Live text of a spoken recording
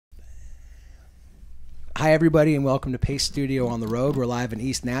Hi, everybody, and welcome to Pace Studio on the Road. We're live in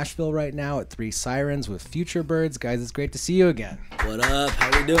East Nashville right now at 3 Sirens with FUTUREBIRDS. Guys, it's great to see you again. What up?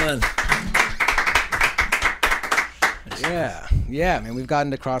 How we doing? Yeah, man, we've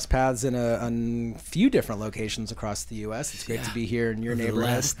gotten to cross paths in a few different locations across the U.S. It's great to be here in your neighborhood. The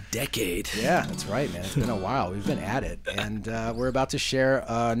last decade. Yeah, that's right, man. It's been a while. We've been at it, and we're about to share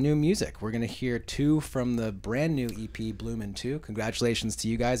new music. We're going to hear two from the brand new EP, Bloomin' 2. Congratulations to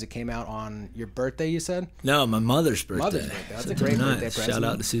you guys. It came out on your birthday, you said? No, my mother's birthday. Mother's birthday. That's a great birthday present. Shout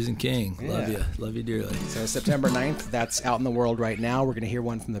out to Susan King. Yeah. Love you dearly. So September 9th, that's out in the world right now. We're going to hear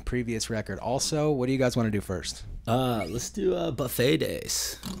one from the previous record also. What do you guys want to do first? Let's do Buffet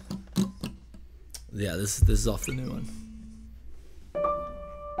Days. Yeah, this is off the new one.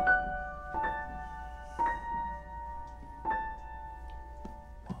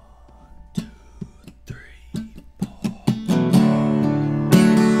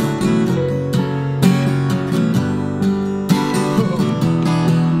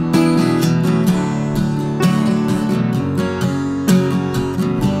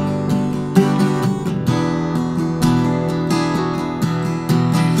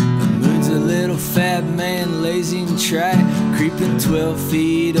 Creeping 12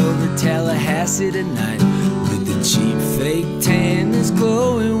 feet over Tallahassee tonight, with the cheap fake tan that's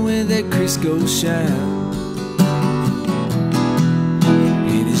glowing with that Crisco shine.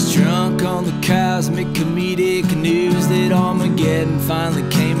 And he's drunk on the cosmic comedic news that Armageddon finally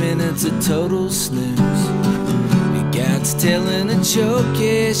came and it's a total snooze. And God's telling a joke,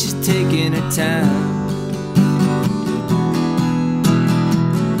 yeah, she's taking her time.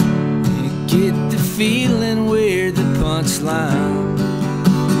 You get the feeling we're the punchline.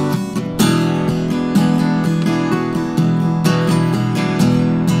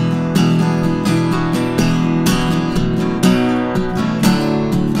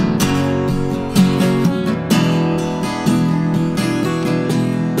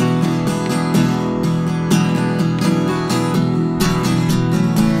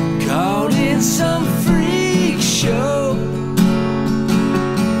 Caught in some freak show,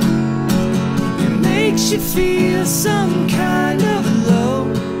 it makes you feel some kind of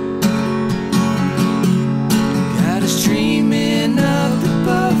low. Got us dreaming of the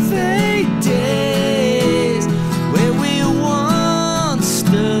buffet days where we once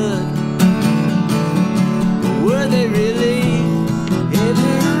stood. But were they really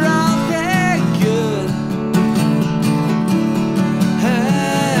ever all that good?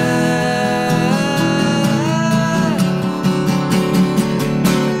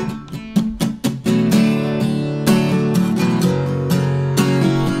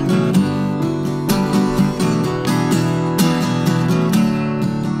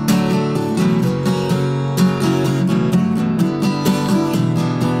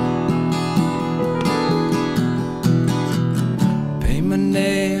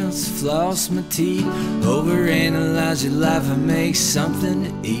 Floss my teeth, overanalyze your life and make something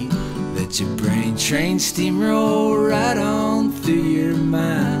to eat. Let your brain train steamroll right on through your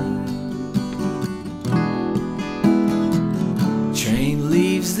mind. Train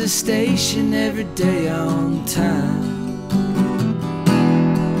leaves the station every day on time.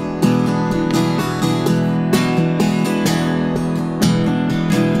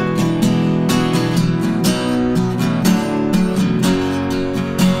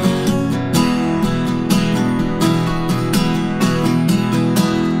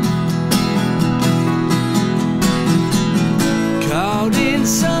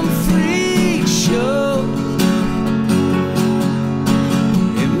 Some freak show,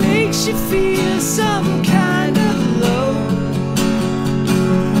 it makes you feel some kind of low.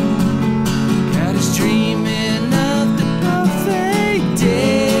 Got us dreaming of the buffet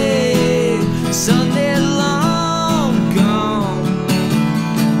day, Sunday long gone.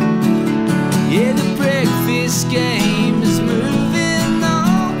 Yeah, the breakfast game is moving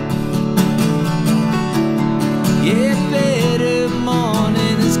on. Yeah, better morning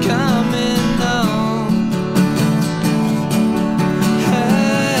coming on.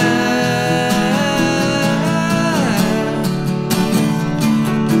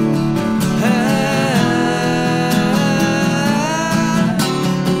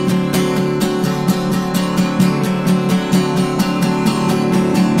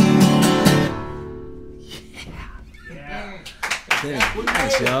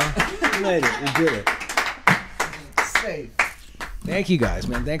 Thanks, y'all. We made it. We did it. Safe. Thank you guys,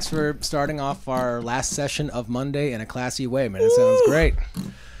 man. Thanks for starting off our last session of Monday in a classy way, man. It sounds great.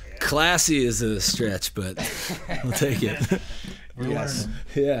 Classy is a stretch, but we'll take it. Yes.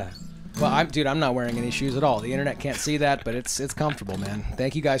 Yeah. Well, dude, I'm not wearing any shoes at all. The internet can't see that, but it's comfortable, man.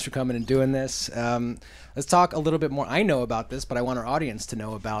 Thank you guys for coming and doing this. Let's talk a little bit more. I know about this, but I want our audience to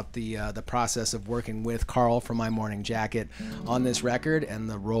know about the process of working with Carl from My Morning Jacket on this record and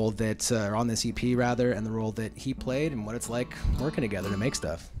the role that, or on this EP rather, and the role that he played and what it's like working together to make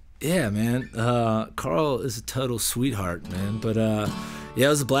stuff. Yeah, man. Carl is a total sweetheart, man. But yeah, it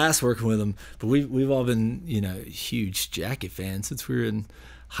was a blast working with him. But we've all been, you know, huge Jacket fans since we were in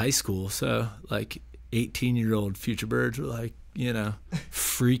high school. So like 18-year-old FUTUREBIRDS were like, you know,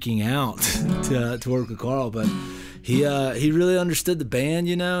 freaking out to work with Carl. But he really understood the band,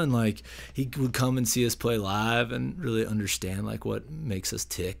 you know, and like he would come and see us play live and really understand like what makes us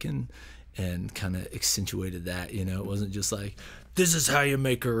tick and kind of accentuated that, you know. It wasn't just like, this is how you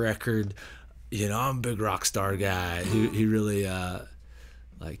make a record, you know, I'm a big rock star guy. He really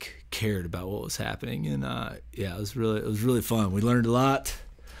like cared about what was happening, and yeah, it was really fun. We learned a lot.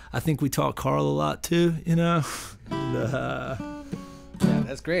 I think we taught Carl a lot too, you know. And, yeah,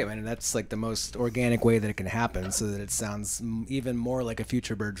 that's great, man. And that's like the most organic way that it can happen, so that it sounds even more like a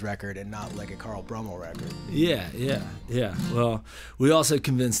FUTUREBIRDS record and not like a Carl Brummel record. Yeah. Well, we also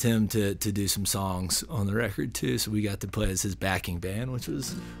convinced him to do some songs on the record too, so we got to play as his backing band, which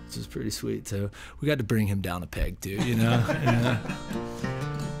was pretty sweet. So we got to bring him down a peg too, you know. Yeah.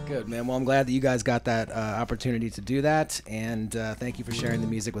 Good, man. Well, I'm glad that you guys got that opportunity to do that, and thank you for sharing the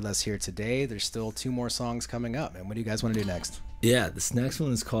music with us here today. There's still 2 more songs coming up, and what do you guys want to do next? Yeah, this next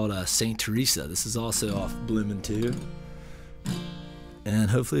one is called Saint Teresa. This is also off Bloomin' 2, and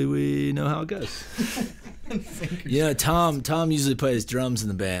hopefully we know how it goes. Yeah, Tom usually plays drums in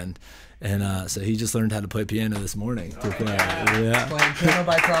the band, and so he just learned how to play piano this morning. Yeah. Playing piano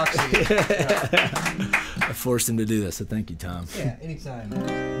by proxy. I forced him to do this, so thank you, Tom. Yeah, anytime.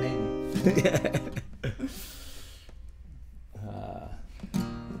 Maybe. Yeah. All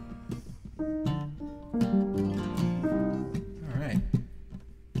right.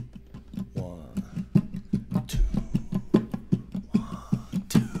 1, 2, 1,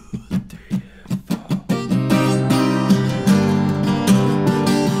 2, 3, 4.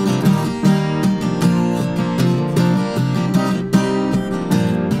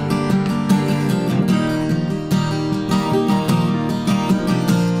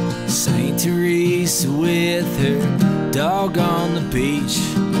 Saint Teresa with her dog on the beach.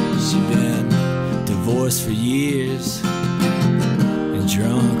 She'd been divorced for years and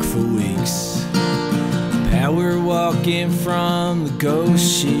drunk for weeks. Power walking from the ghost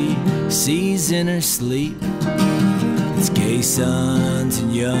she sees in her sleep. It's gay sons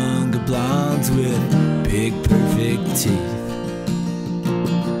and younger blondes with big perfect teeth.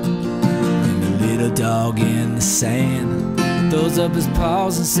 And the little dog in the sand throws up his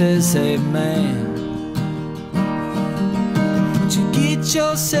paws and says, hey man, won't you get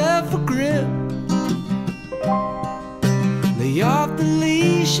yourself a grip? Lay off the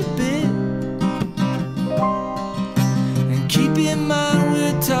leash a bit, and keep in mind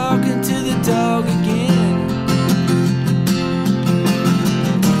we're talking to the dog again.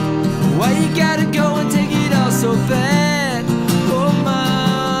 Why you gotta go and take it all so bad? Oh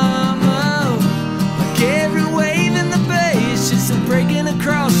mama, like every wave in the bay is just breaking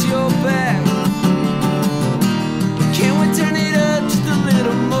across your back. Can we turn it up just a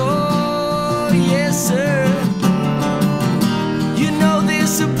little more? Yes sir. You know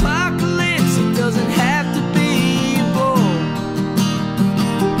this apocalypse, it doesn't have to be a bore.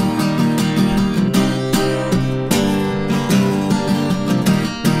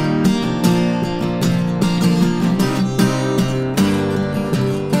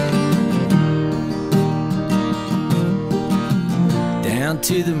 Down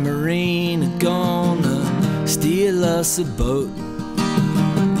to the marina, gonna steal us a boat.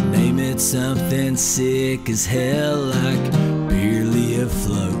 Name it something sick as hell, like barely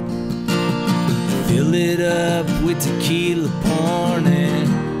afloat. Fill it up with tequila, porn,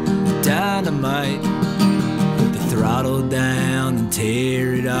 and dynamite. Put the throttle down and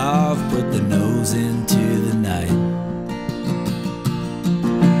tear it off. Put the nose into the night.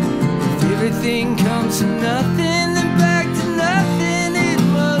 If everything comes to nothing, then back to nothing it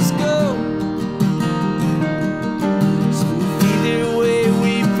must go. So either way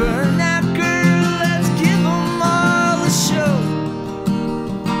we burn out, girl, let's give them all a show.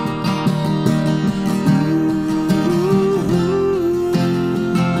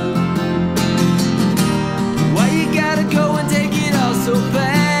 Why you gotta go and take it all so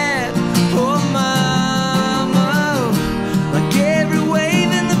bad? Oh mama, like every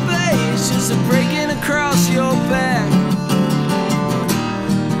wave in the bay is just breaking across your back.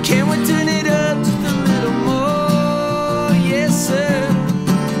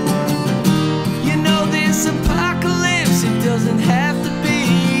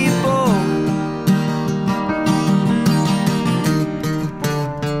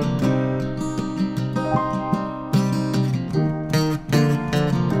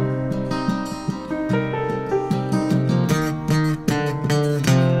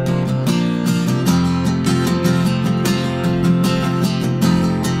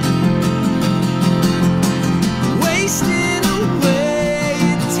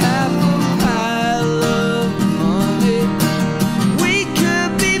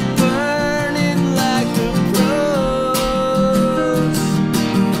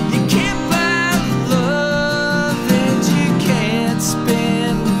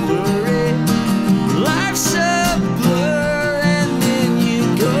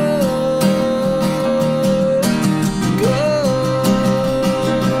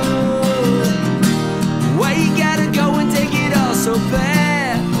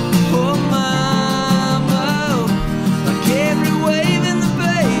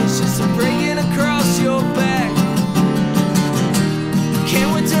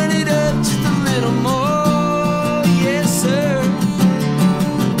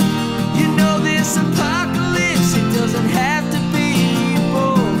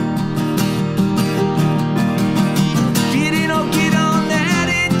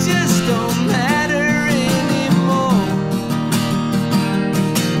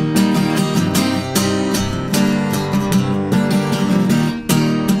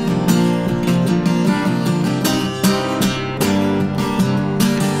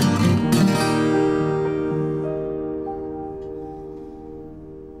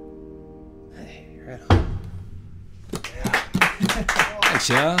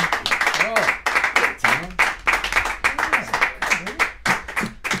 y'all.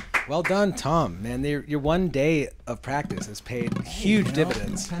 Well done, Tom. Man, your 1 day of practice has paid huge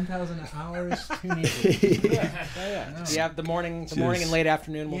dividends. 10,000 hours to music. Yeah, the morning and late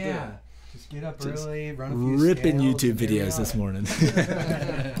afternoon we'll do it. Just get up early, run a few Ripping scales, YouTube and here we videos this are. morning.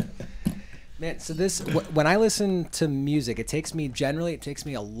 Man, so when I listen to music, it takes me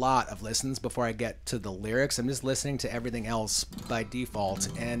a lot of listens before I get to the lyrics. I'm just listening to everything else by default,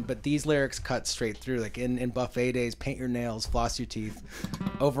 but these lyrics cut straight through. Like in Buffet Days, paint your nails, floss your teeth,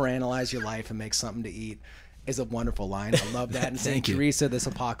 overanalyze your life, and make something to eat is a wonderful line. I love that. And St. Teresa, this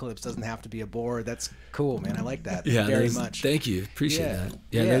apocalypse doesn't have to be a bore. That's cool, man. I like that very much. Thank you. Appreciate that.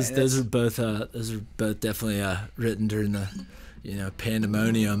 Yeah, those are both definitely written during the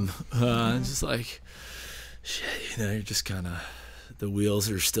pandemonium. Just like shit, you're just kind of, the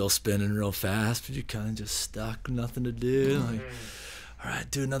wheels are still spinning real fast, but you're kind of just stuck, nothing to do. Like, all right,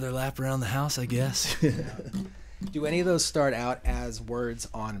 do another lap around the house, I guess. Do any of those start out as words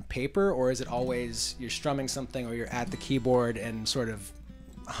on paper, or is it always you're strumming something or you're at the keyboard and sort of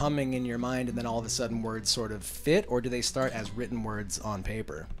humming in your mind and then all of a sudden words sort of fit, or do they start as written words on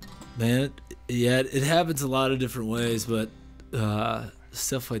paper? Man, it happens a lot of different ways, but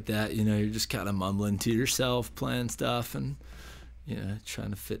stuff like that, you're just kind of mumbling to yourself, playing stuff, and trying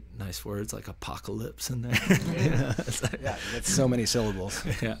to fit nice words like apocalypse in there. Yeah, that's so many syllables.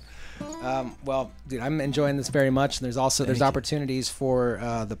 Yeah. Well, dude, I'm enjoying this very much. And there's opportunities for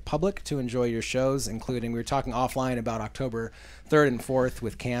the public to enjoy your shows, including, we were talking offline about October 3rd and 4th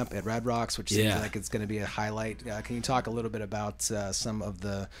with camp at Red Rocks, which seems like it's going to be a highlight. Can you talk a little bit about some of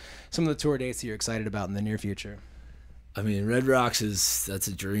the tour dates that you're excited about in the near future? I mean, Red Rocks that's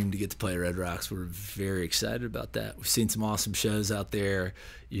a dream to get to play Red Rocks. We're very excited about that. We've seen some awesome shows out there,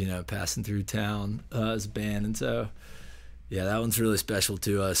 passing through town as a band. And so, yeah, that one's really special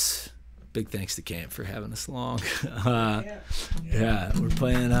to us. Big thanks to camp for having us along. Yeah, we're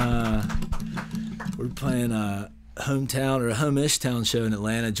playing a hometown or a home-ish town show in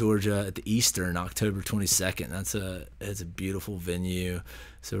Atlanta, Georgia at the Eastern, October 22nd. It's a beautiful venue.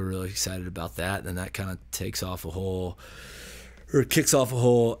 So we're really excited about that. And then that kind of kicks off a whole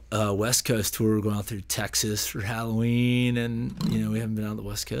West Coast tour. We're going out through Texas for Halloween, and we haven't been on the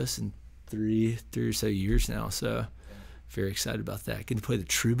West Coast in three or so years now. So very excited about that. Getting to play the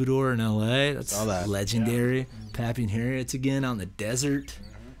Troubadour in LA. That's legendary. Yeah. Pappy and Harriet's again out in the desert.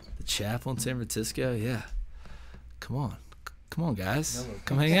 The Chapel in San Francisco. Yeah. Come on, guys.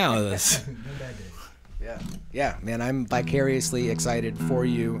 Come hang out with us. No bad days. Yeah, man, I'm vicariously excited for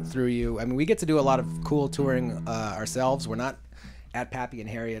you, through you. I mean, we get to do a lot of cool touring ourselves. We're not at Pappy and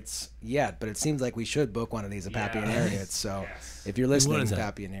Harriet's yet, but it seems like we should book one of these at Pappy and Harriet's. So if you're listening,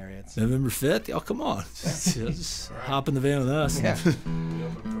 Pappy and Harriet's. November 5th? Y'all come on. Just hop in the van with us. Yeah.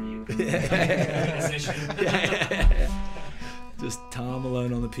 Just Tom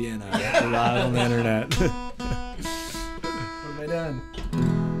alone on the piano. Live on the internet. What have I done?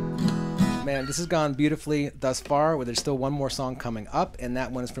 Man, this has gone beautifully thus far. There's still one more song coming up, and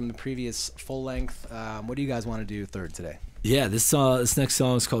that one is from the previous full length. What do you guys want to do third today? Yeah, this next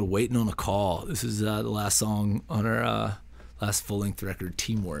song is called "Waiting on a Call." This is the last song on our last full length record,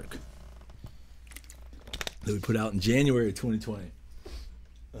 Teamwork, that we put out in January of 2020.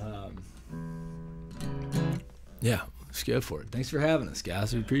 Yeah, let's go for it. Thanks for having us,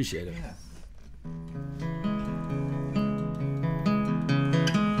 guys. We appreciate it. Yeah.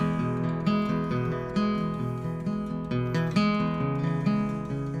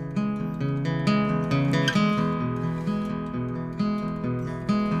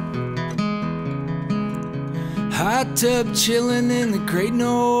 Hot tub chillin' in the great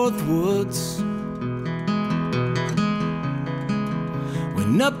north woods,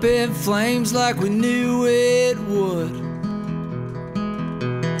 went up in flames like we knew it would.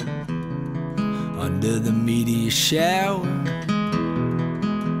 Under the meteor shower,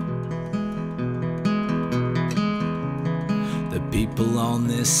 the people on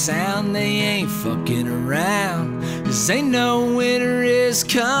this sound, they ain't fucking around, 'cause they know winter is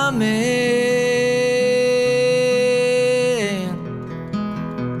coming.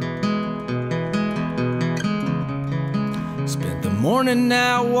 Morning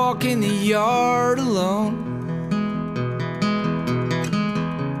now, walking the yard alone.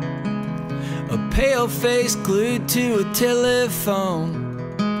 A pale face glued to a telephone.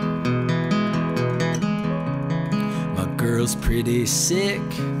 My girl's pretty sick.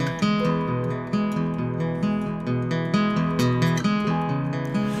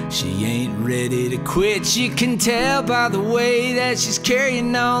 She ain't ready to quit. You can tell by the way that she's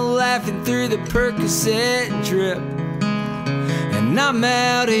carrying on, laughing through the Percocet drip. And and I'm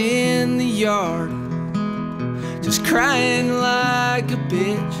out in the yard, just crying like a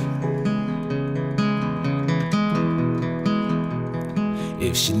bitch.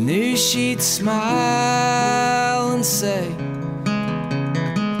 If she knew, she'd smile and say,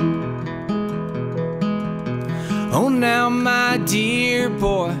 oh, now my dear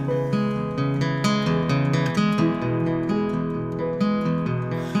boy,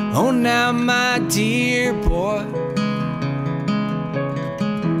 oh, now my dear boy,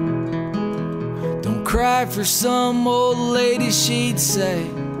 don't cry for some old lady, she'd say,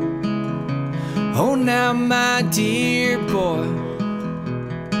 oh, now my dear boy.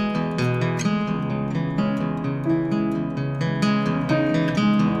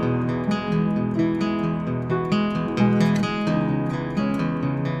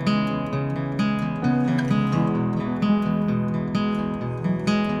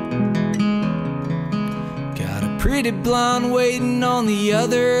 Pretty blonde waiting on the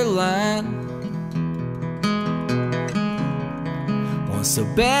other line, wants so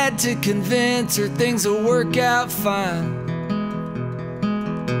bad to convince her things will work out fine.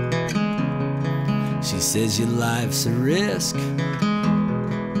 She says your life's a risk,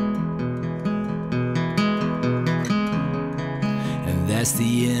 and that's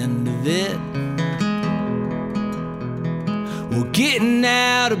the end of it. Well, getting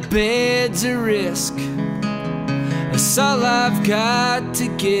out of bed's a risk, that's all I've got to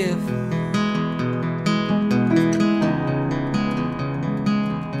give.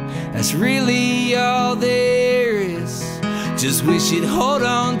 That's really all there is. Just wish you'd hold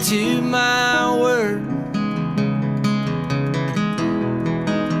on to my word.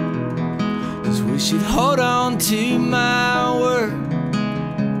 Just wish you'd hold on to my word.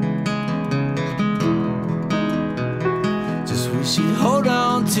 Just wish you'd hold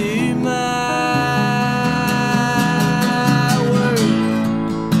on to my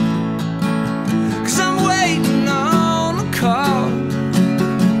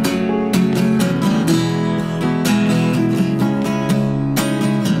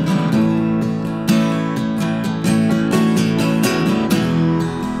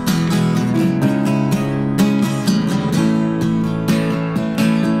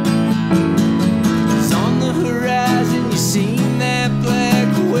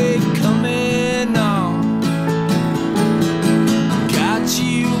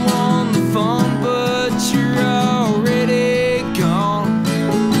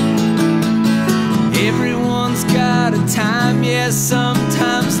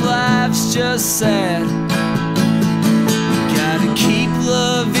sometimes life's just sad. You gotta keep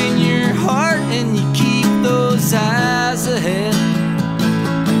love in your heart, and you keep those eyes ahead.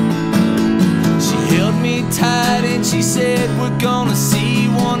 She held me tight and she said, we're gonna see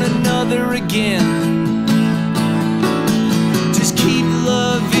one another again. Just keep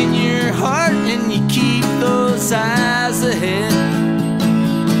love in your heart, and you keep those eyes ahead.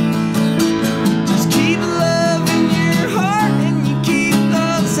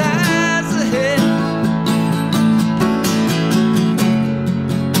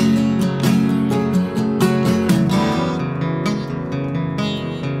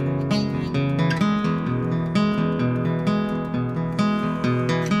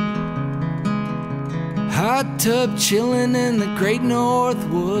 Hot tub chilling in the great north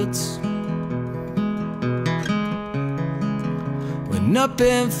woods, went up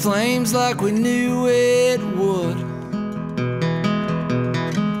in flames like we knew it would.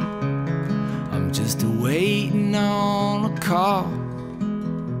 I'm just waiting on a call.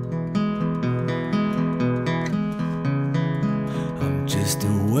 I'm just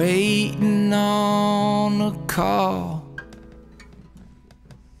waiting on a call.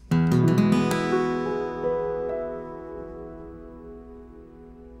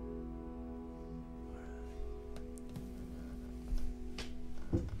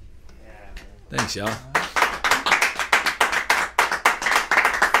 Thanks, y'all. Got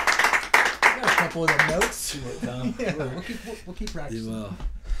a couple of the notes. Yeah, we'll keep practicing. Well,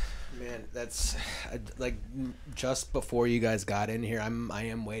 Man, that's like just before you guys got in here, I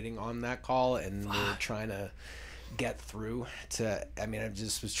am waiting on that call, and we're trying to get through to. I mean, I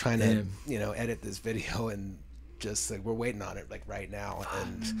just was trying to edit this video, and just like we're waiting on it like right now,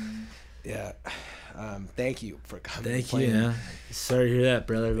 and yeah. Thank you for coming. Thank you. Yeah. Sorry to hear that,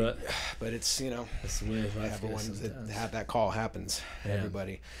 brother, but it's that's the way life everyone goes that have that call happens. Yeah.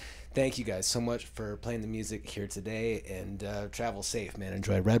 Everybody. Thank you guys so much for playing the music here today, and travel safe, man.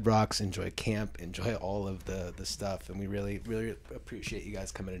 Enjoy Red Rocks, enjoy camp, enjoy all of the stuff, and we really, really appreciate you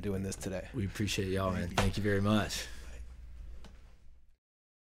guys coming and doing this today. We appreciate y'all, man. Thank you very much.